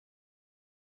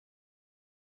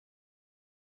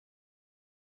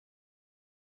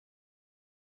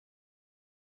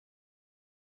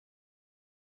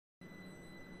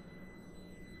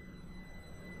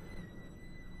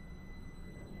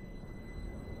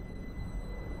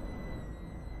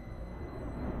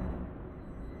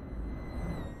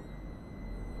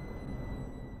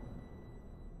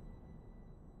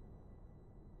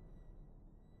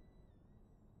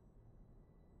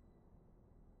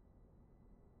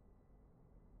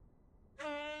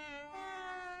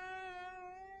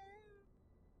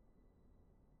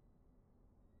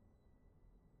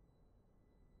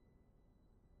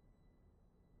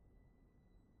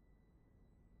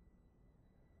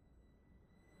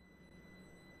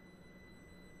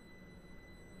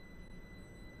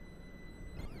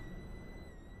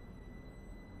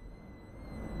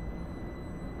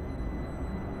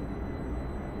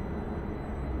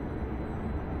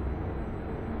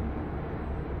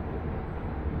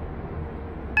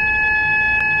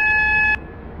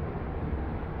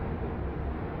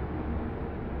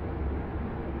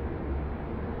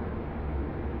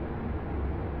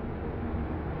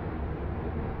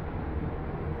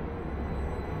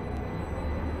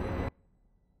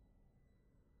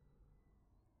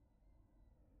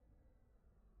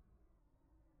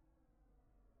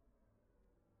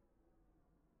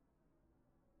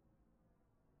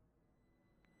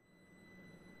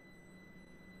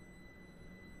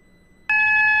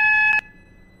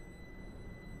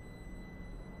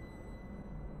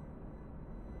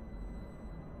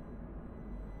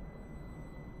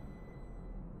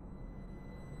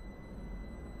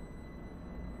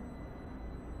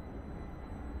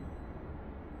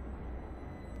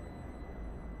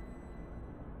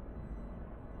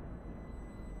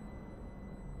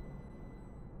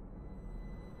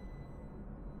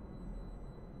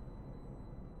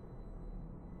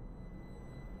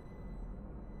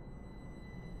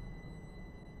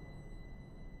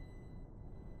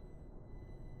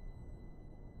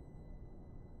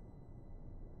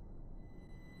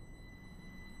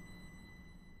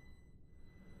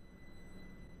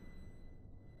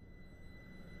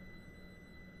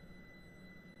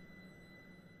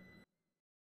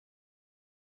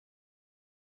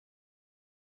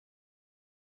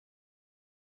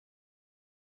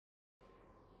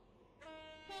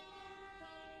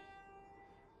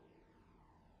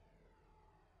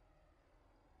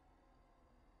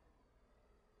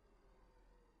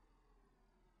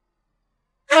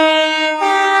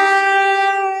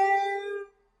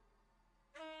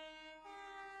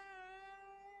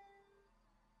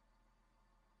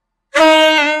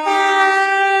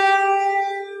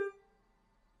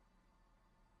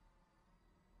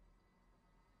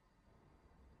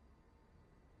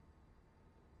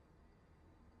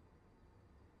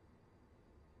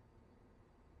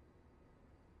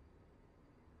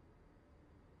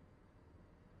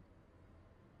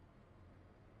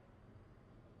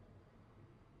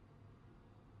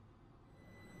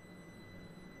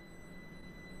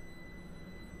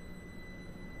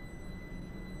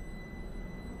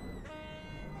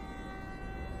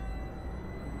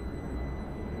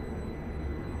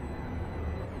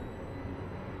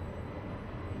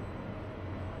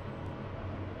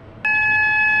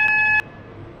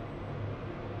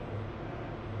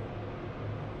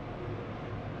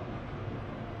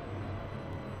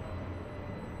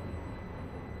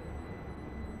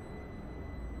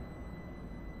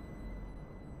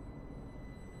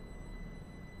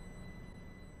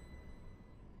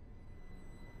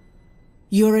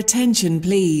Your attention,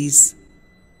 please.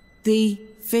 The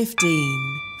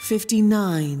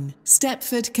 15:59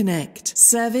 Stepford Connect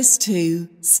service to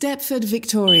Stepford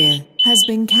Victoria has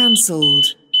been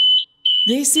cancelled.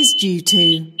 This is due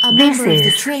to a member of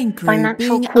the train crew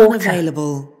being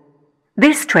unavailable.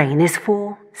 This train is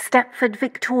for Stepford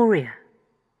Victoria.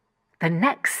 The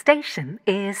next station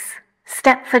is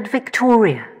Stepford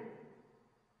Victoria.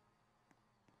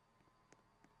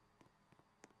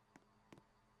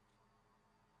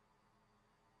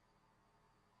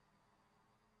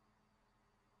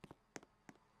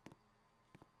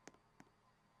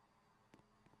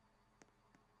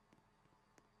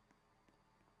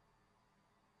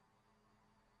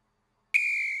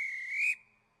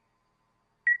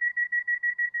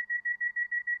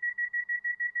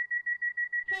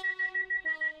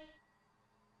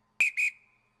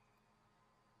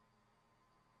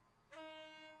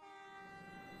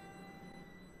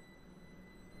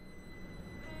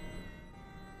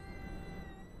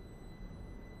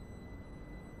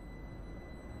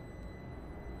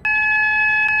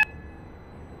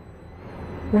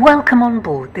 Welcome on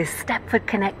board this Stepford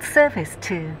Connect service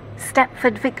to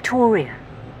Stepford Victoria.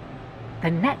 The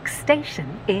next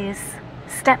station is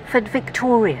Stepford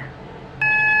Victoria.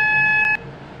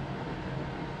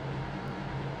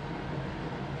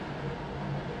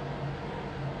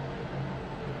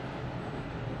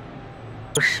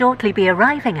 We'll shortly be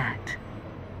arriving at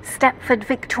Stepford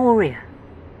Victoria.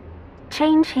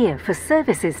 Change here for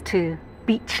services to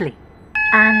Beachley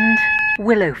and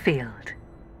Willowfield.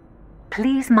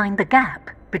 Please mind the gap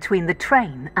between the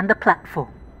train and the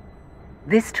platform.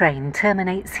 This train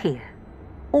terminates here.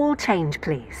 All change,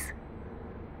 please.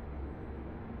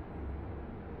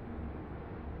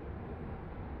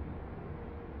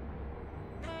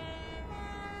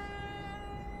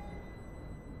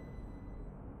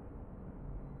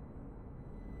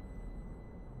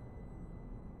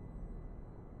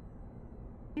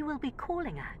 We will be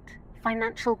calling at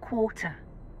Financial Quarter,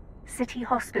 City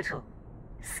Hospital,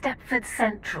 Stepford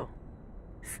Central,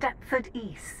 Stepford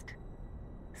East,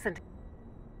 St.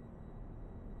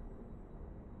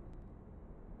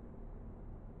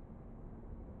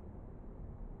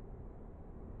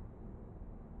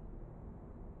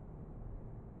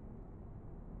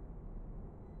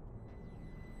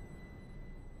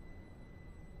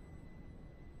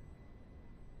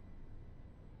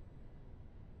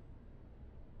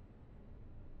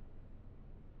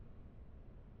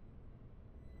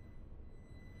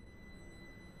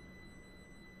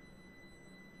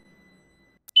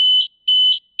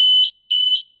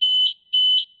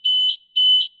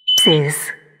 This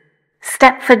is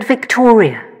Stepford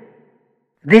Victoria.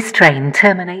 This train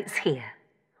terminates here.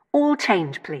 All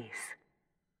change, please.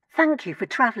 Thank you for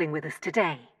travelling with us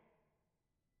today.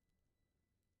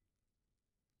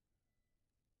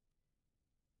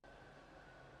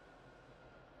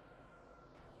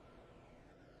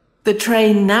 The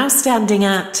train now standing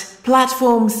at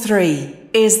platform 3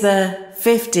 is the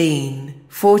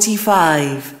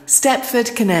 15:45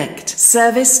 Stepford Connect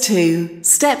service to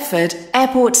Stepford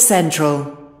Airport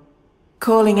Central.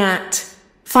 Calling at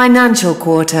Financial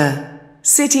Quarter,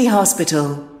 City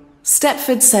Hospital,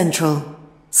 Stepford Central,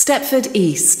 Stepford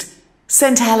East,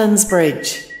 St Helens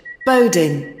Bridge,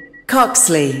 Bowden,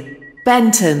 Coxley,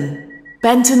 Benton,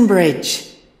 Benton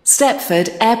Bridge,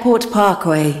 Stepford Airport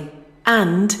Parkway,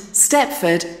 and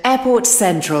Stepford Airport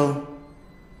Central.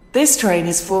 This train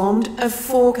is formed of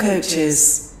 4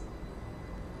 coaches.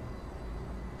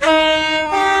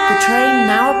 The train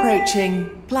now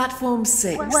approaching platform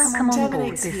 6. Welcome on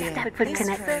board this Stepford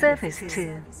Connect service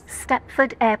to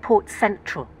Stepford Airport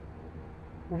Central.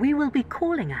 We will be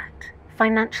calling at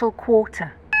Financial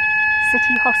Quarter,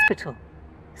 City Hospital,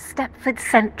 Stepford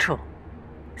Central,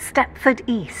 Stepford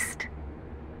East,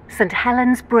 St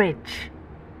Helens Bridge,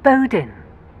 Bowden,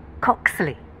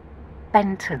 Coxley,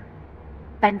 Benton,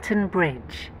 Benton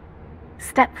Bridge,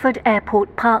 Stepford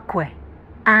Airport Parkway,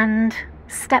 and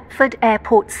Stepford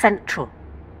Airport Central.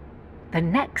 The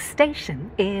next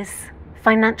station is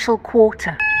Financial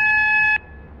Quarter.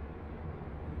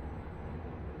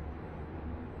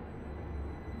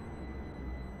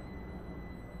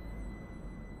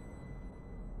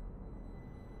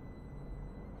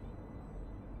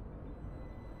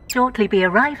 Shortly be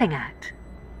arriving at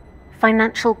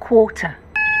Financial Quarter.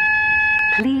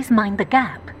 Please mind the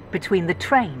gap between the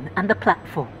train and the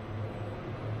platform.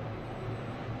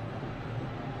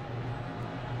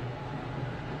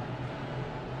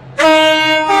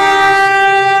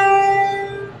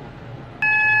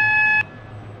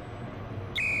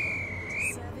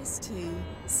 Service to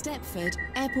Stepford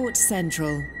Airport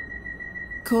Central.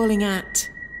 Calling at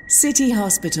City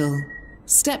Hospital,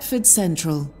 Stepford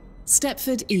Central,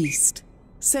 Stepford East,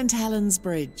 St Helens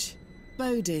Bridge,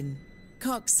 Bowdon,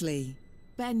 Coxley,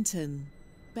 Benton,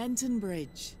 Benton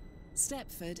Bridge,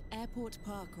 Stepford Airport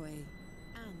Parkway,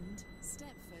 and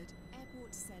Stepford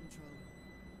Airport Central.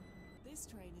 This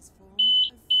train is formed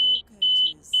of 4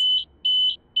 coaches.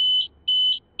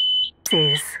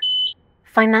 This is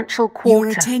Financial Quarter.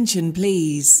 Your attention,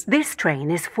 please. This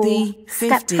train is for The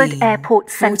Stepford Airport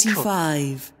Central.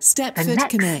 45 The Stepford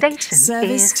next Connect station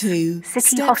service is to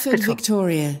City Stepford Hospital.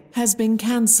 Victoria has been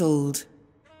cancelled.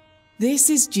 This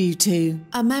is due to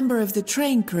a member of the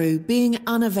train crew being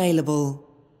unavailable.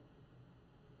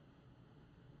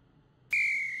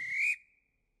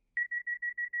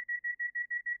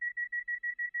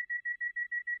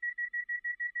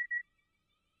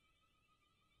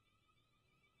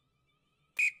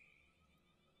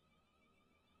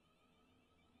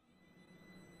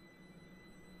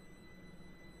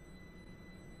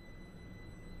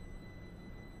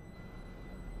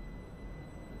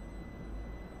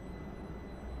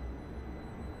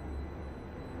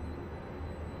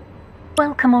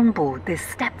 Welcome on board this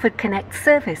Stepford Connect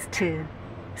service to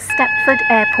Stepford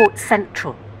Airport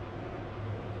Central.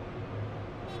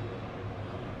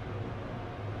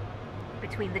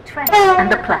 Between the train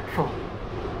and the platform.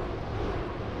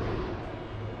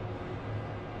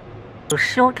 We'll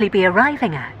shortly be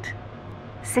arriving at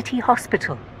City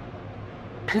Hospital.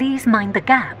 Please mind the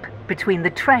gap between the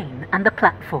train and the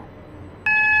platform.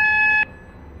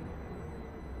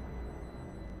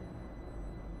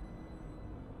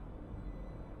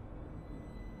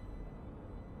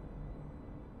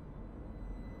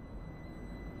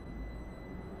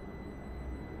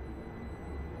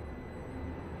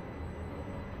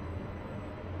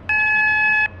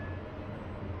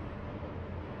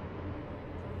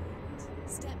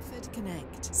 Stepford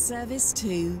Connect service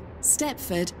to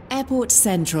Stepford Airport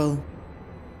Central.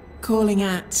 Calling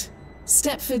at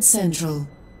Stepford Central,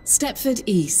 Stepford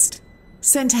East,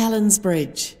 St Helens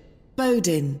Bridge,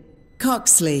 Bowdon,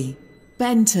 Coxley,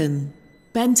 Benton,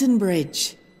 Benton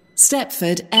Bridge,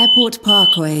 Stepford Airport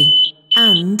Parkway,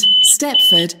 and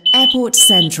Stepford Airport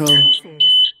Central.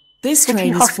 This City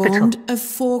train is Hospital. formed of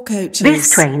 4 coaches.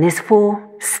 This train is for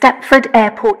Stepford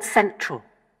Airport Central.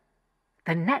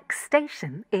 The next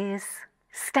station is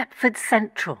Stepford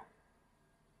Central.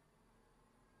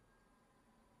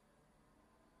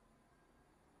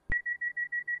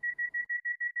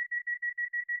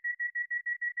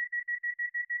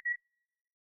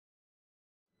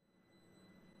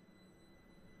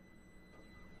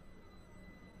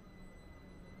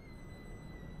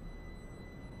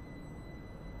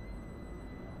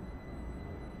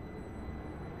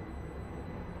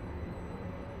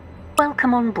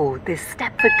 Welcome on board this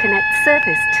Stepford Connect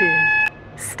service to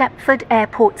Stepford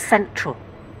Airport Central.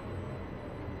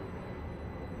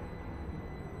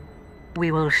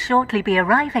 We will shortly be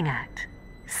arriving at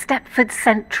Stepford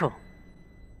Central.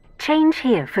 Change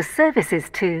here for services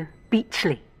to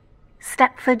Beachley,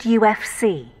 Stepford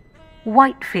UFC,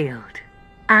 Whitefield,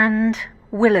 and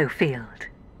Willowfield.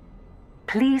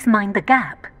 Please mind the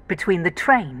gap between the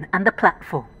train and the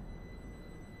platform.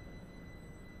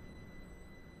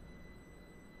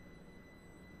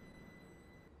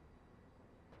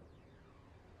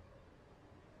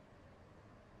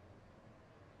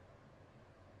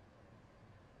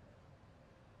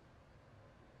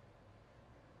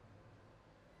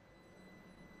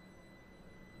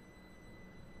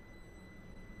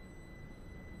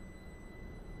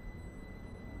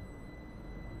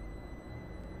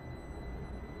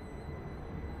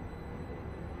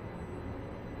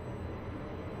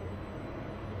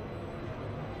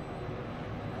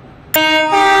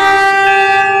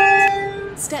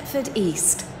 Stepford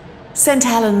East, St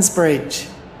Helens Bridge,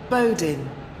 Bowdon,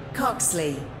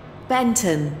 Coxley,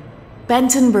 Benton,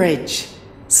 Benton Bridge,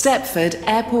 Stepford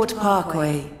Airport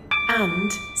Parkway,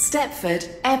 and Stepford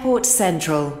Airport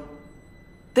Central.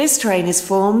 This train is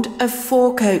formed of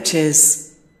 4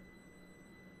 coaches.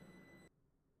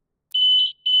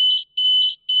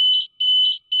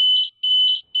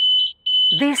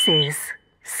 This is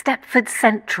Stepford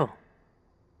Central.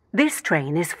 This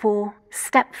train is for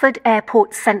Stepford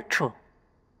Airport Central.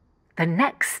 The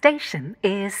next station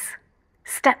is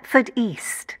Stepford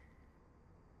East.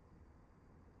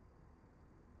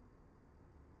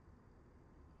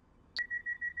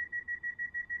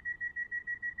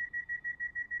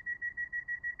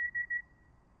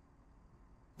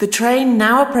 The train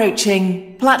now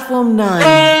approaching platform 9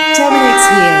 terminates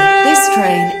here. This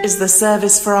train is the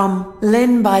service from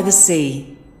Lynn by the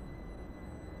Sea.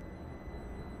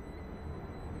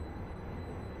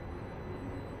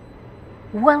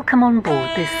 Welcome on board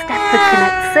this Stepford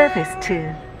Connect service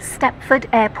to Stepford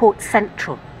Airport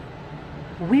Central.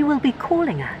 We will be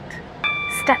calling at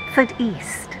Stepford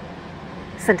East,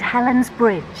 St Helens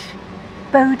Bridge,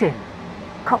 Bowden,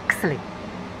 Coxley,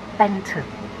 Benton,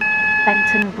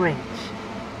 Benton Bridge,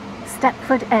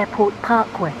 Stepford Airport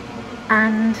Parkway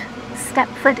and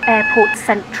Stepford Airport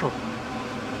Central.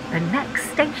 The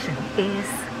next station is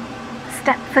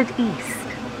Stepford East.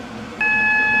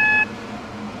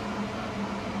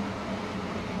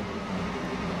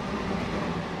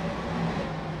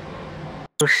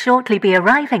 Will shortly be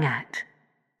arriving at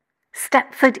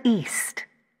Stepford East.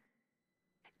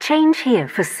 Change here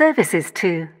for services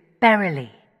to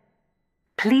Berrily.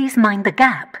 Please mind the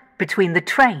gap between the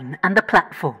train and the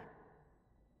platform.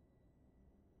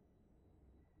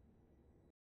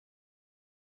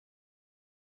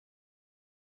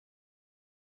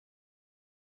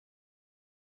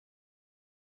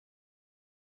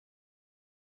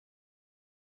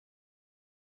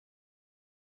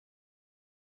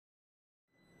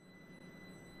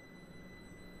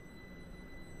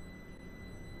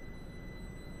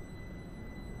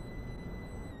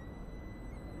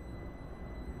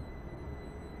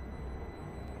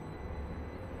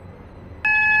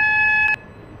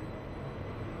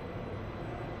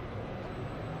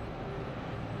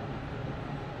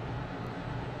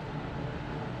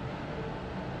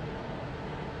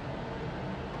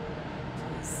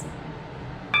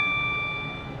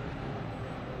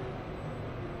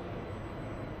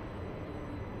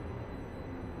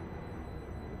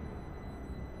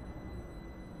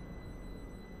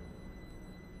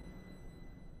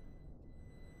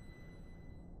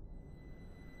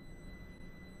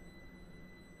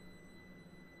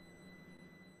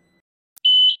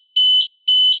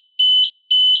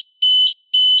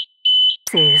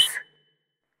 This is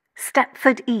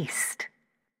Stepford East.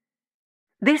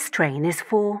 This train is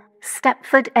for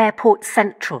Stepford Airport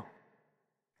Central.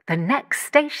 The next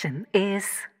station is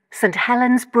St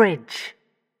Helens Bridge.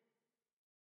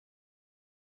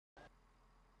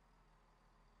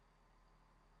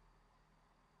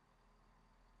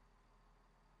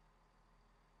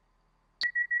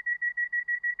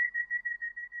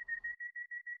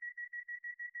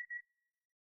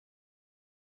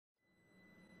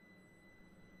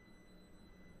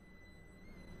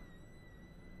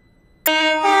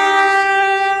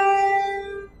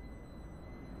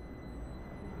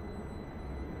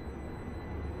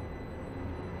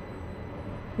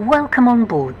 Welcome on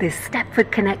board this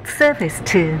Stepford Connect service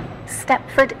to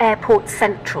Stepford Airport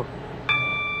Central.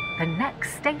 The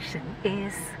next station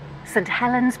is St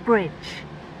Helens Bridge.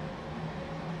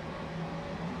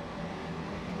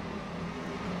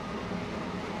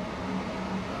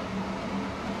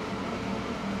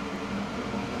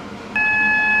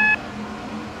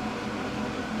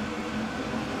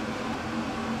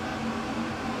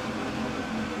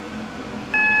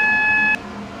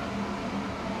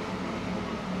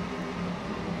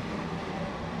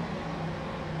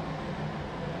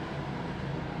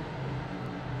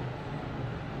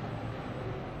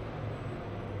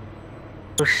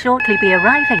 Will shortly be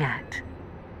arriving at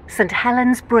St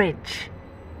Helens Bridge.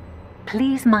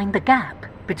 Please mind the gap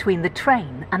between the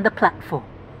train and the platform.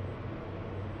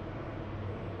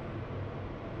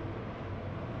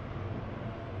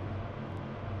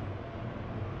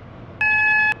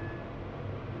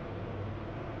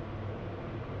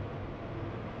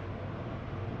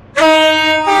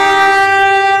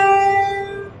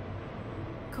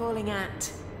 Calling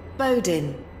at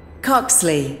Bowden,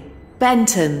 Coxley,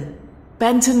 Benton,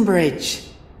 Benton Bridge,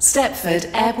 Stepford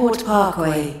Airport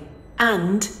Parkway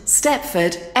and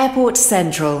Stepford Airport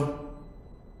Central.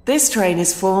 This train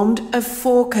is formed of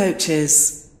 4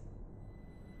 coaches.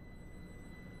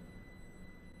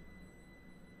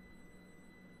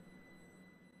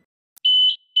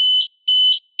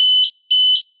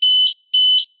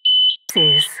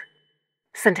 This is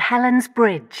St Helens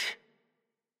Bridge.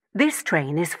 This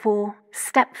train is for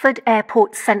Stepford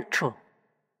Airport Central.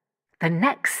 The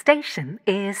next station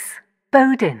is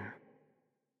Bowden.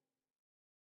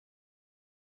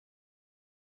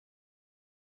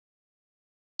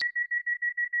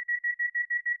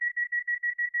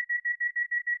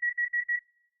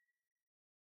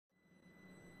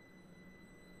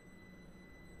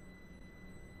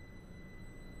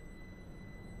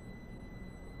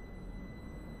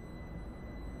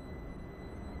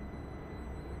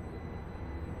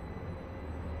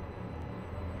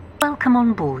 Welcome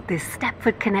on board this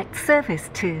Stepford Connect service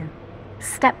to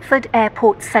Stepford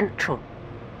Airport Central.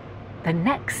 The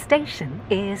next station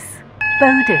is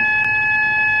Bowden.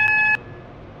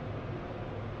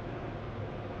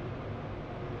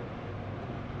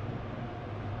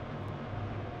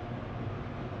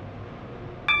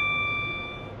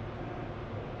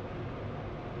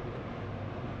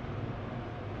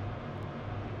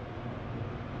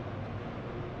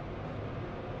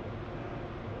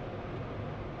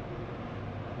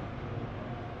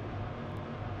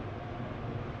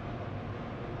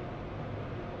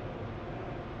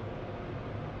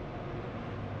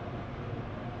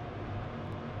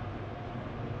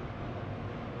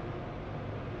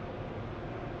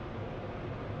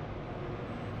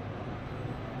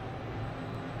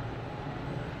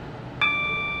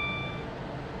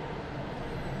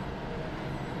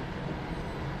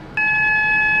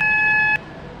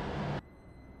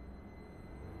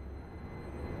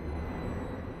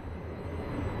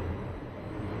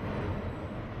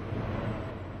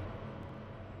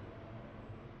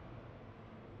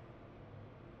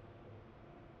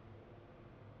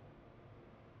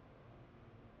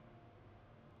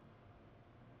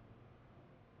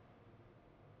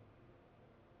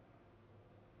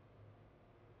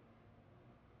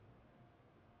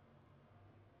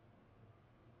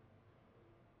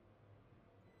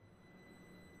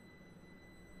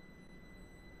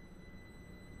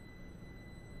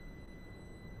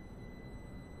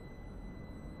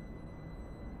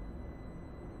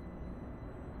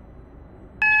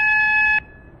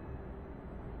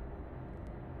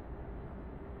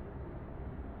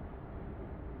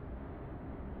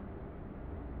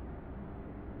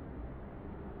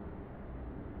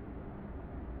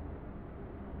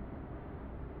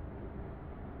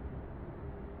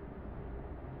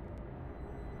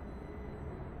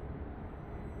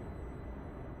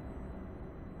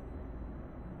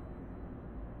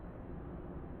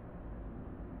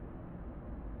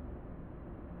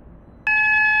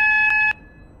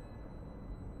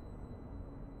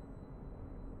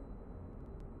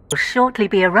 shortly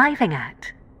be arriving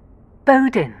at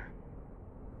Bowden.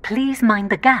 Please mind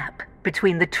the gap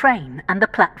between the train and the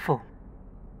platform.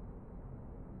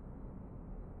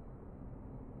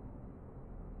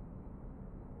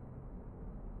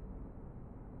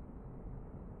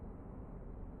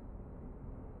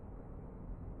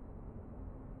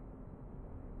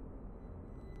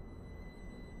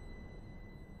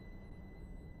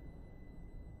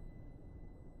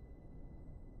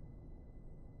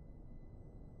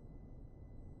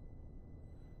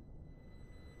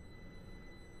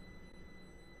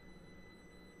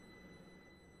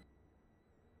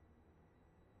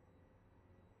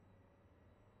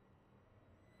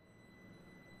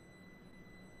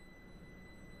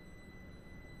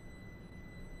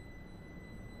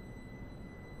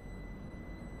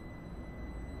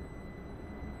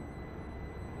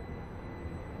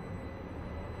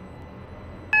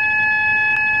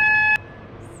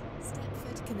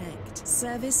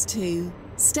 Service to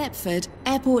Stepford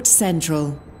Airport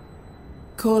Central.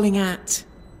 Calling at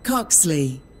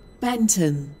Coxley,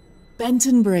 Benton,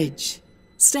 Benton Bridge,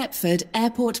 Stepford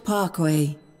Airport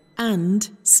Parkway, and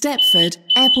Stepford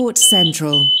Airport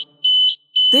Central.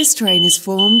 This train is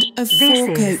formed of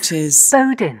four coaches.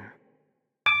 Bowden.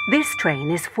 This train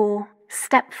is for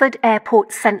Stepford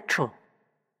Airport Central.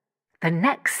 The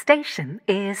next station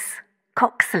is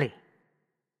Coxley.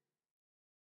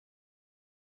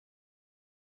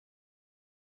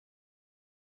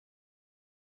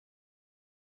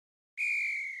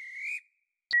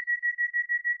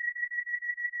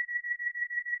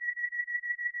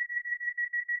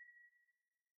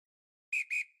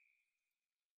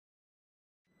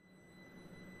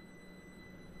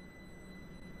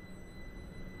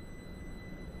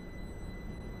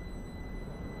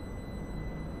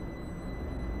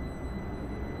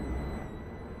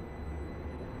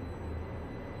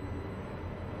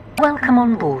 Welcome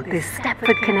on board this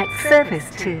Stepford Connect service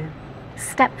to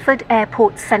Stepford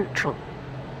Airport Central.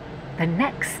 The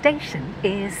next station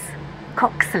is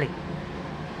Coxley.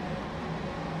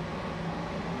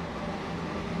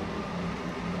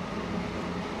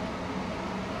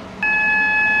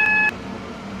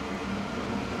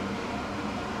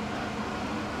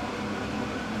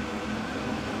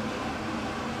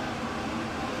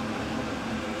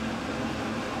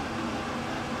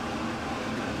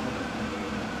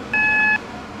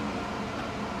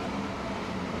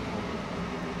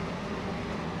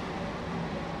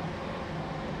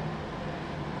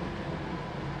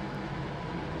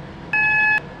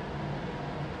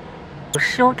 Will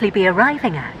shortly be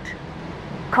arriving at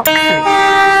Coxley.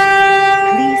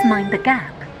 Please mind the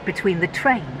gap between the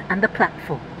train and the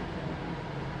platform.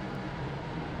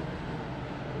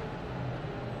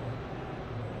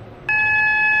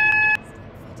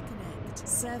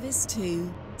 Service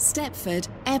to Stepford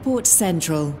Airport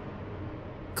Central.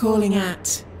 Calling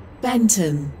at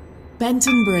Benton,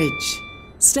 Benton Bridge,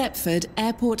 Stepford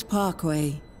Airport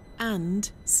Parkway, and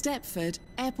Stepford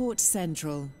Airport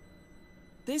Central.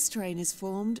 This train is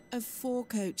formed of four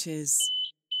coaches.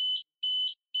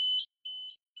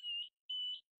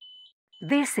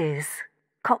 This is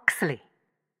Coxley.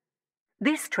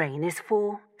 This train is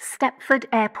for Stepford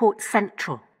Airport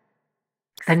Central.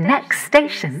 The next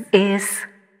station is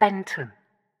Benton.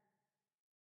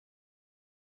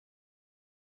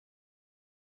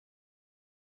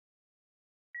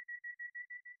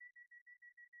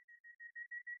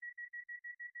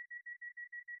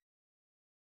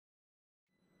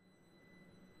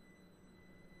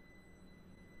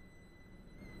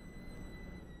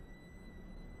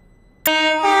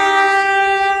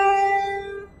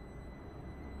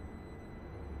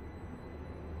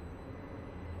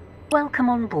 Welcome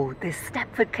on board this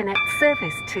Stepford Connect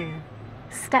service to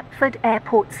Stepford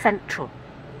Airport Central.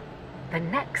 The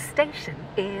next station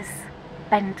is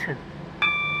Benton.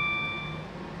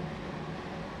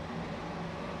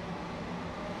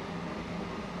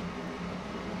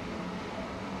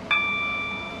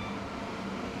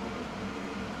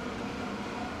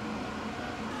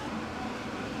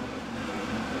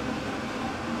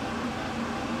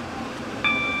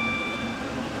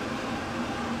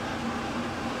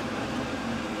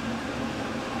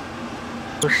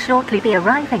 Will shortly be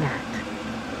arriving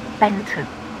at Benton.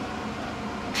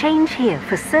 Change here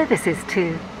for services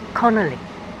to Connolly,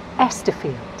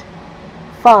 Esterfield,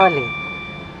 Farley,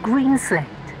 Greenslade,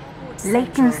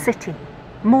 Leighton City,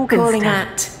 Morganstown, Calling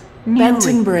at Newry,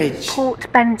 Benton Bridge,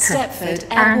 Port Benton, Stepford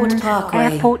Airport and Parkway,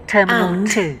 Airport Terminal and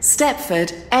 2.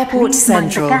 Stepford Airport Please mind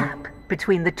the Central. gap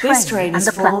between the train, This train and is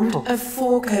the formed platform. of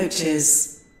four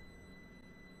coaches.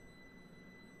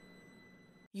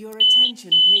 Your attention,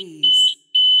 please.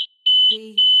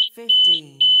 The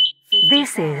 15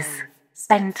 This is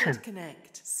Benton.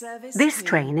 This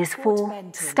train is for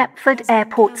Stepford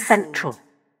Airport Central.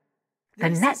 The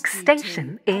next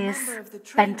station is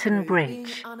Benton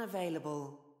Bridge.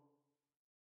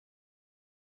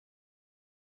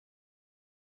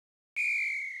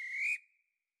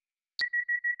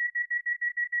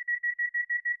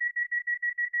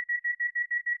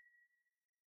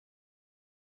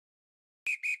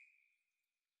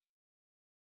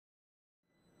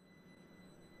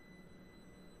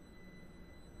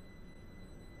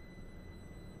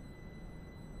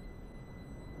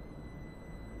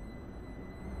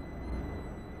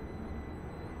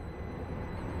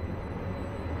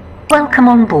 Welcome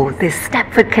on board this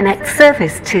Stepford Connect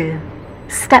service to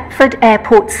Stepford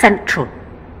Airport Central.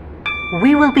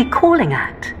 We will be calling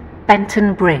at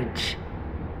Benton Bridge,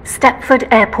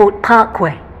 Stepford Airport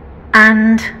Parkway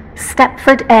and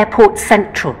Stepford Airport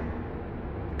Central.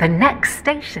 The next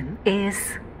station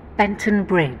is Benton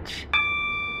Bridge.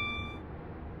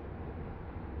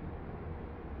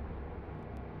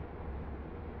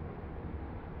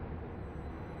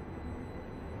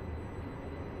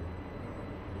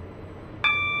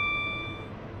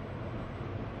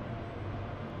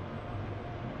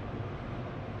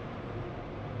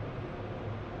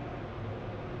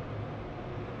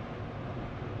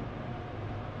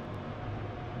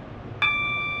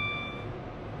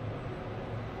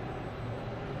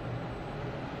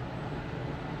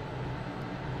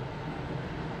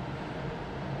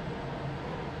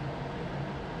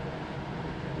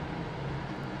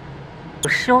 Will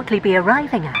shortly be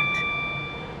arriving at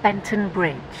Benton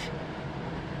Bridge.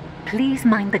 Please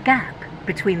mind the gap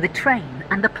between the train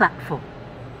and the platform.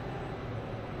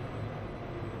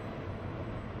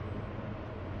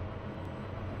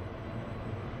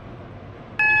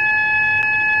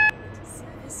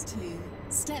 Service to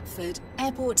Stepford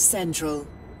Airport Central.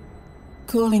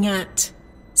 Calling at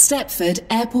Stepford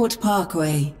Airport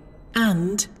Parkway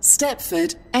and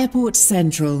Stepford Airport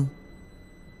Central.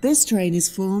 This train is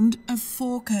formed of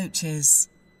 4 coaches.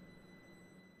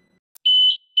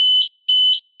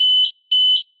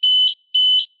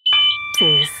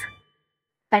 This is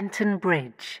Benton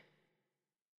Bridge.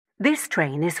 This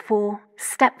train is for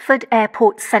Stepford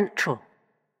Airport Central.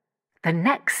 The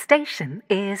next station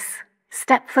is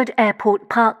Stepford Airport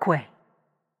Parkway.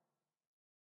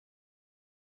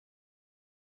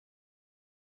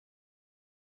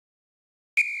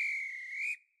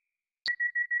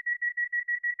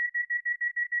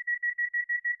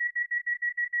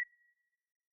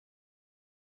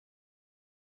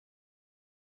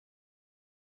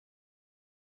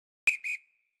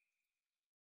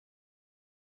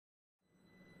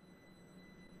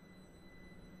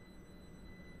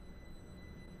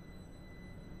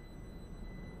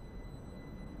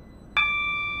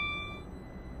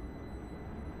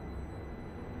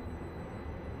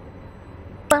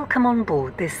 Welcome on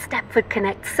board this Stepford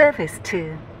Connect service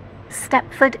to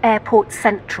Stepford Airport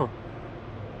Central.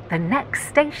 The next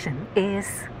station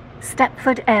is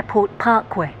Stepford Airport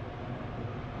Parkway.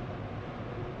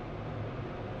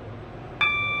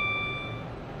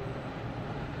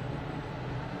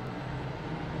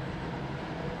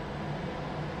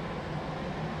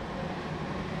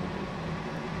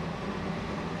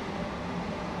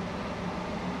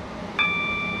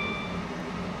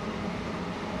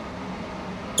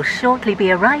 Will shortly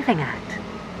be arriving at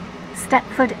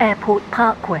Stepford Airport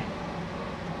Parkway.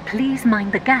 Please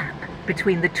mind the gap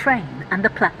between the train and the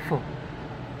platform.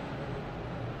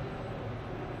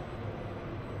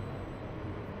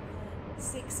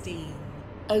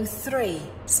 (16:03)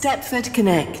 Stepford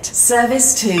Connect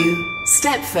service to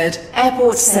Stepford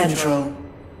Airport Central.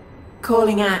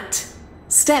 Calling at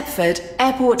Stepford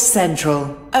Airport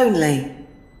Central only.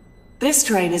 This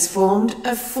train is formed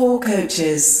of 4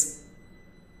 coaches.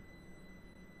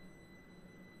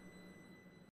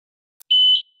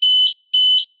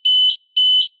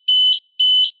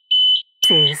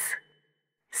 This is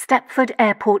Stepford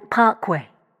Airport Parkway.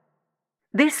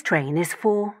 This train is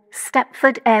for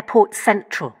Stepford Airport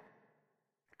Central.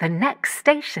 The next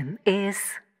station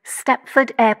is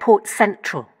Stepford Airport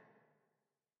Central.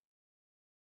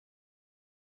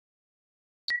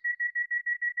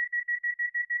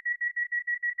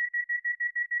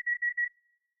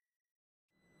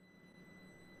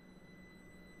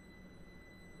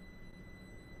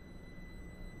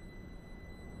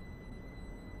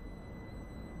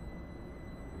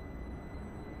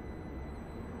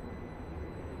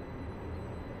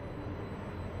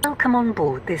 Welcome on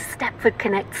board this Stepford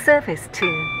Connect service to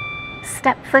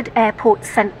Stepford Airport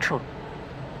Central.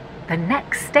 The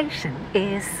next station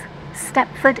is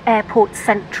Stepford Airport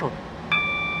Central.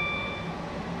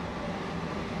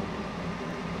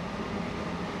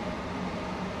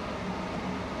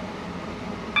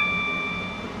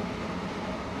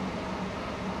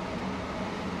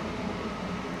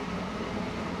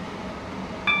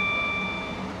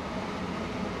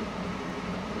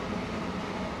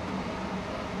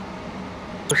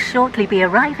 will shortly be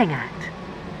arriving at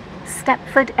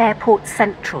Stepford Airport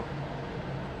Central.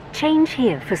 Change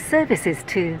here for services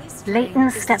to Leighton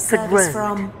Stepford Road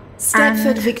from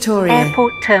Stepford Victoria.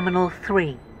 Airport Terminal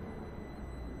 3.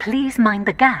 Please mind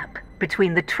the gap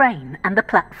between the train and the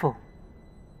platform.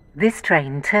 This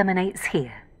train terminates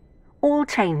here. All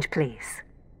change, please.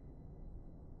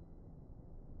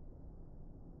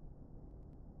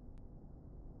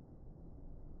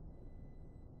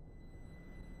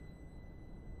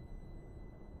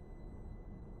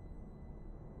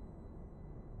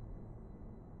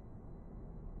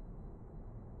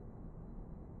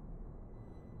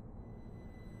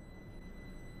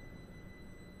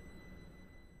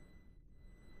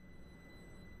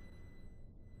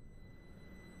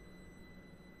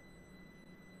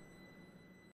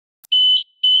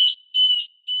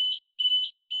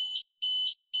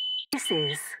 This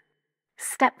is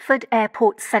Stepford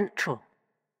Airport Central.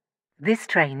 This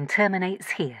train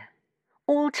terminates here.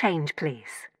 All change,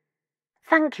 please.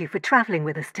 Thank you for travelling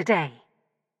with us today.